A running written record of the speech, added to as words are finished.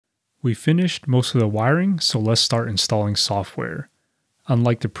We finished most of the wiring, so let's start installing software.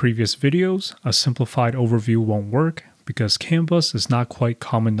 Unlike the previous videos, a simplified overview won't work because CAN bus is not quite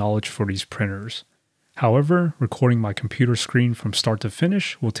common knowledge for these printers. However, recording my computer screen from start to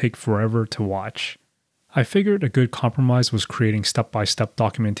finish will take forever to watch. I figured a good compromise was creating step-by-step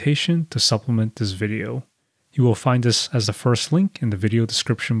documentation to supplement this video. You will find this as the first link in the video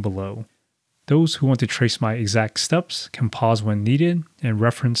description below. Those who want to trace my exact steps can pause when needed and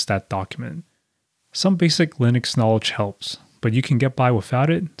reference that document. Some basic Linux knowledge helps, but you can get by without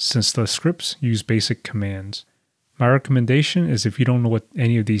it since the scripts use basic commands. My recommendation is if you don't know what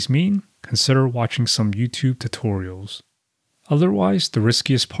any of these mean, consider watching some YouTube tutorials. Otherwise, the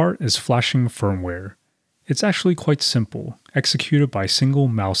riskiest part is flashing firmware. It's actually quite simple, executed by a single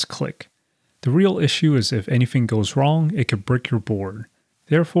mouse click. The real issue is if anything goes wrong, it could break your board.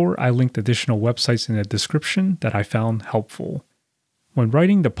 Therefore, I linked additional websites in the description that I found helpful. When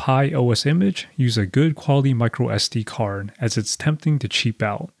writing the Pi OS image, use a good quality microSD card as it's tempting to cheap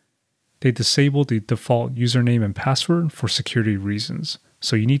out. They disable the default username and password for security reasons,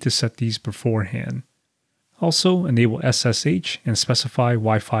 so you need to set these beforehand. Also, enable SSH and specify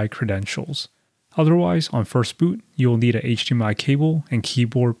Wi-Fi credentials. Otherwise, on first boot, you will need a HDMI cable and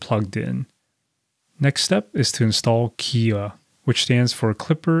keyboard plugged in. Next step is to install KIA, which stands for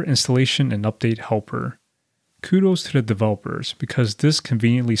Klipper Installation and Update Helper. Kudos to the developers because this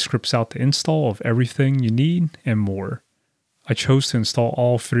conveniently scripts out the install of everything you need and more. I chose to install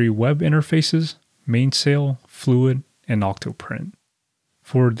all three web interfaces, Mainsail, Fluid, and Octoprint.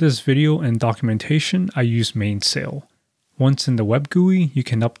 For this video and documentation, I use Mainsail. Once in the web GUI, you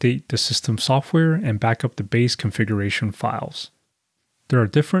can update the system software and back up the base configuration files. There are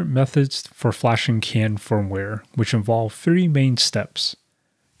different methods for flashing CAN firmware, which involve three main steps.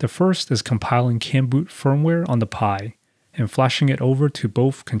 The first is compiling CAN boot firmware on the Pi and flashing it over to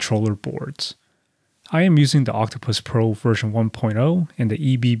both controller boards. I am using the Octopus Pro version 1.0 and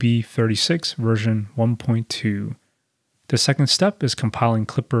the EBB36 version 1.2. The second step is compiling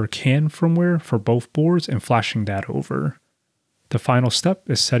Klipper CAN firmware for both boards and flashing that over. The final step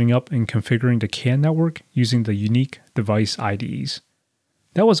is setting up and configuring the CAN network using the unique device IDs.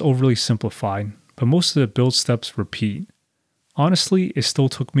 That was overly simplified, but most of the build steps repeat. Honestly, it still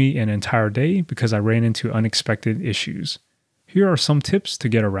took me an entire day because I ran into unexpected issues. Here are some tips to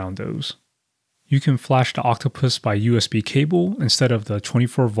get around those. You can flash the Octopus by USB cable instead of the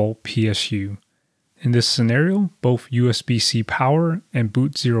 24-volt PSU. In this scenario, both USB-C power and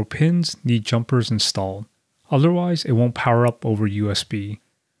boot 0 pins need jumpers installed. Otherwise, it won't power up over USB.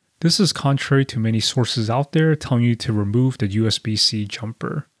 This is contrary to many sources out there telling you to remove the USB-C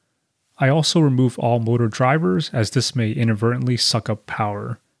jumper. I also remove all motor drivers as this may inadvertently suck up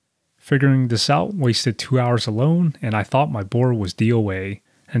power. Figuring this out wasted 2 hours alone and I thought my board was DOA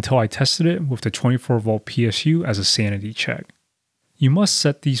until I tested it with the 24-volt PSU as a sanity check. You must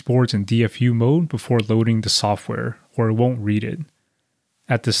set these boards in DFU mode before loading the software or it won't read it.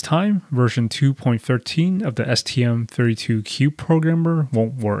 At this time, version 2.13 of the STM32Cube programmer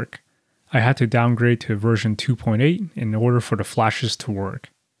won't work. I had to downgrade to version 2.8 in order for the flashes to work.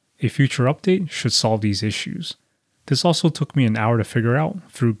 A future update should solve these issues. This also took me an hour to figure out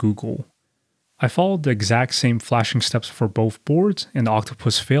through Google. I followed the exact same flashing steps for both boards and the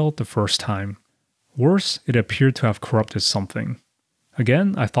Octopus failed the first time. Worse, it appeared to have corrupted something.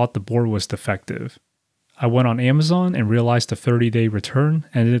 Again, I thought the board was defective. I went on Amazon and realized the 30-day return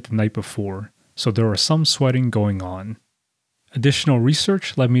ended the night before, so there was some sweating going on. Additional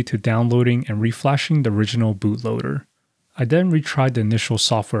research led me to downloading and reflashing the original bootloader. I then retried the initial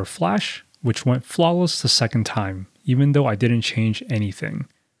software flash, which went flawless the second time, even though I didn't change anything.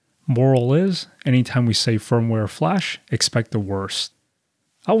 Moral is, anytime we say firmware flash, expect the worst.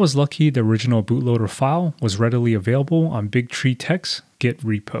 I was lucky the original bootloader file was readily available on Big Tree Tech's Git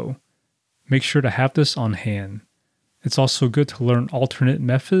repo. Make sure to have this on hand. It's also good to learn alternate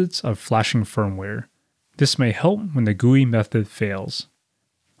methods of flashing firmware. This may help when the GUI method fails.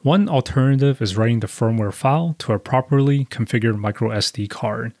 One alternative is writing the firmware file to a properly configured microSD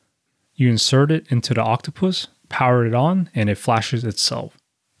card. You insert it into the Octopus, power it on, and it flashes itself.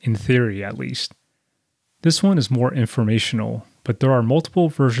 In theory, at least. This one is more informational, but there are multiple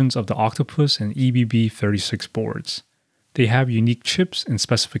versions of the Octopus and EBB36 boards. They have unique chips and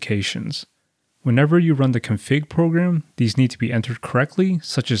specifications. Whenever you run the config program, these need to be entered correctly,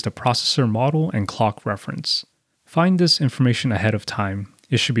 such as the processor model and clock reference. Find this information ahead of time.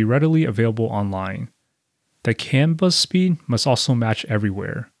 It should be readily available online. The CAN bus speed must also match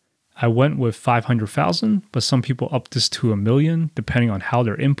everywhere. I went with 500,000, but some people up this to 1 million depending on how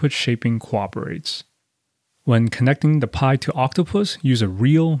their input shaping cooperates. When connecting the Pi to Octopus, use a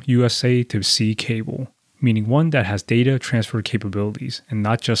real USB to C cable, meaning one that has data transfer capabilities and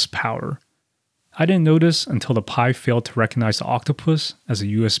not just power. I didn't notice until the Pi failed to recognize the Octopus as a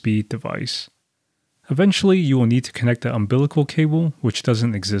USB device. Eventually, you will need to connect the umbilical cable, which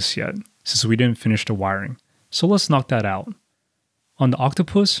doesn't exist yet, since we didn't finish the wiring. So let's knock that out. On the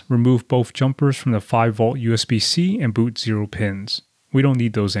Octopus, remove both jumpers from the 5V USB-C and boot 0 pins. We don't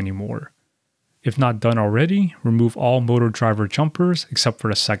need those anymore. If not done already, remove all motor driver jumpers except for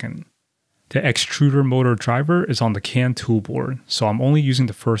the second. The extruder motor driver is on the CAN toolboard, so I'm only using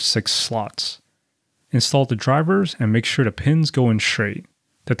the first 6 slots. Install the drivers and make sure the pins go in straight.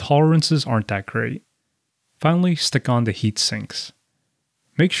 The tolerances aren't that great. Finally, stick on the heat sinks.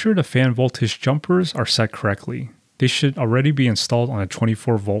 Make sure the fan voltage jumpers are set correctly. They should already be installed on the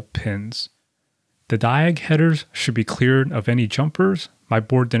 24V pins. The diag headers should be cleared of any jumpers. My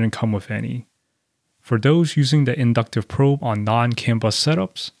board didn't come with any. For those using the inductive probe on non-CAN bus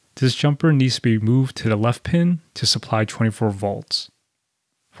setups, this jumper needs to be moved to the left pin to supply 24 volts.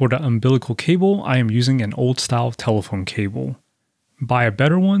 For the umbilical cable, I am using an old-style telephone cable. Buy a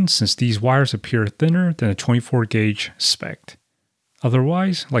better one since these wires appear thinner than a 24-gauge spec.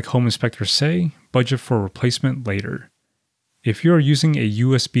 Otherwise, like home inspectors say, budget for replacement later. If you are using a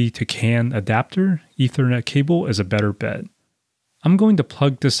USB to CAN adapter, Ethernet cable is a better bet. I'm going to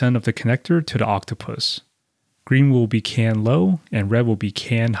plug this end of the connector to the Octopus. Green will be CAN low and red will be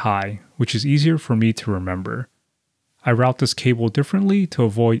CAN high, which is easier for me to remember. I route this cable differently to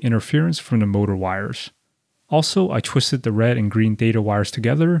avoid interference from the motor wires. Also, I twisted the red and green data wires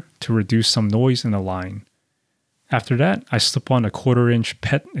together to reduce some noise in the line. After that, I slip on a 1/4-inch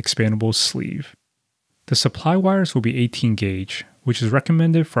PET expandable sleeve. The supply wires will be 18 gauge, which is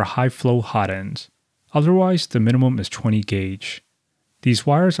recommended for high flow hot ends. Otherwise, the minimum is 20 gauge. These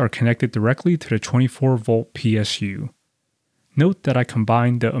wires are connected directly to the 24V PSU. Note that I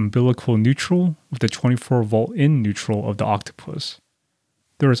combined the umbilical neutral with the 24V in neutral of the Octopus.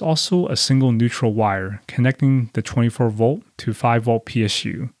 There is also a single neutral wire connecting the 24V to 5V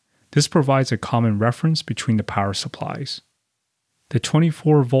PSU. This provides a common reference between the power supplies. The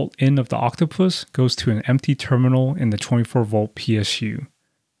 24V in of the Octopus goes to an empty terminal in the 24V PSU.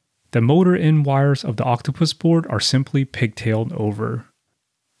 The motor in wires of the Octopus board are simply pigtailed over.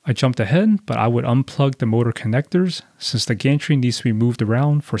 I jumped ahead, but I would unplug the motor connectors since the gantry needs to be moved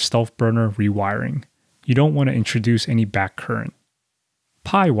around for stealth burner rewiring. You don't want to introduce any back current.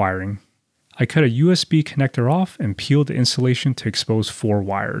 Pi wiring. I cut a USB connector off and peeled the insulation to expose 4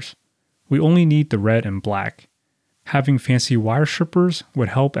 wires. We only need the red and black. Having fancy wire strippers would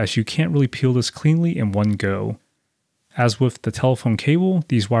help as you can't really peel this cleanly in one go. As with the telephone cable,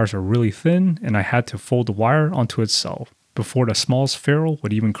 these wires are really thin and I had to fold the wire onto itself before the smallest ferrule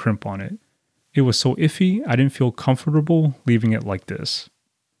would even crimp on it. It was so iffy I didn't feel comfortable leaving it like this.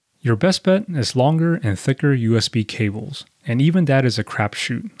 Your best bet is longer and thicker USB cables, and even that is a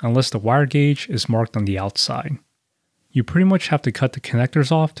crapshoot unless the wire gauge is marked on the outside. You pretty much have to cut the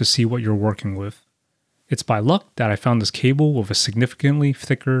connectors off to see what you're working with. It's by luck that I found this cable with a significantly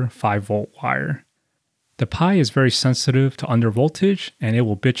thicker 5V wire. The Pi is very sensitive to under voltage and it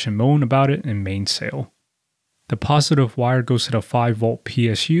will bitch and moan about it in Mainsail. The positive wire goes to the 5V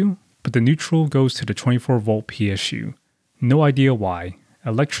PSU, but the neutral goes to the 24V PSU. No idea why.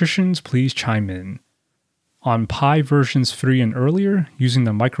 Electricians, please chime in. On Pi versions 3 and earlier, using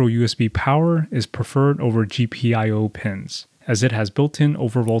the micro USB power is preferred over GPIO pins, as it has built-in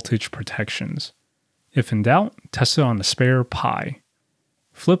overvoltage protections. If in doubt, test it on a spare Pi.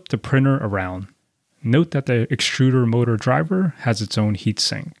 Flip the printer around. Note that the extruder motor driver has its own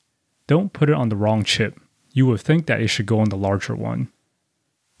heatsink. Don't put it on the wrong chip. You would think that it should go on the larger one.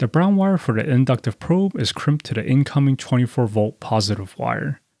 The brown wire for the inductive probe is crimped to the incoming 24V positive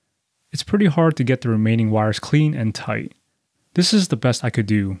wire. It's pretty hard to get the remaining wires clean and tight. This is the best I could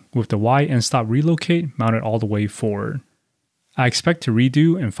do, with the Y end stop relocate mounted all the way forward. I expect to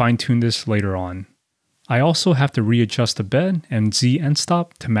redo and fine-tune this later on. I also have to readjust the bed and Z end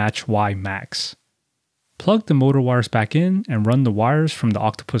stop to match Y max. Plug the motor wires back in and run the wires from the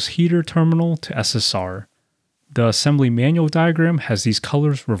Octopus heater terminal to SSR. The assembly manual diagram has these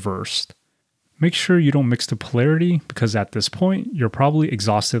colors reversed. Make sure you don't mix the polarity because at this point, you're probably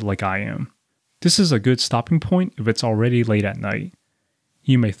exhausted like I am. This is a good stopping point if it's already late at night.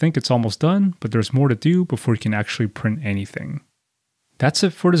 You may think it's almost done, but there's more to do before you can actually print anything. That's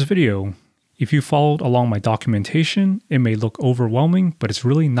it for this video. If you followed along my documentation, it may look overwhelming, but it's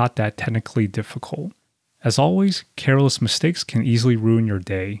really not that technically difficult. As always, careless mistakes can easily ruin your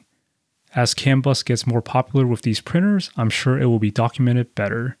day. As CAN bus gets more popular with these printers, I'm sure it will be documented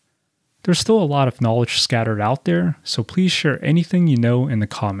better. There's still a lot of knowledge scattered out there, so please share anything you know in the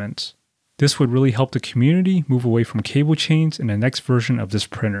comments. This would really help the community move away from cable chains in the next version of this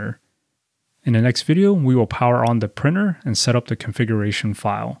printer. In the next video, we will power on the printer and set up the configuration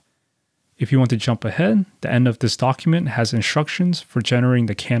file. If you want to jump ahead, the end of this document has instructions for generating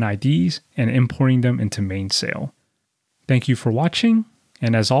the CAN IDs and importing them into Mainsail. Thank you for watching,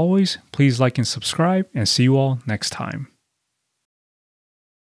 and as always, please like and subscribe, and see you all next time.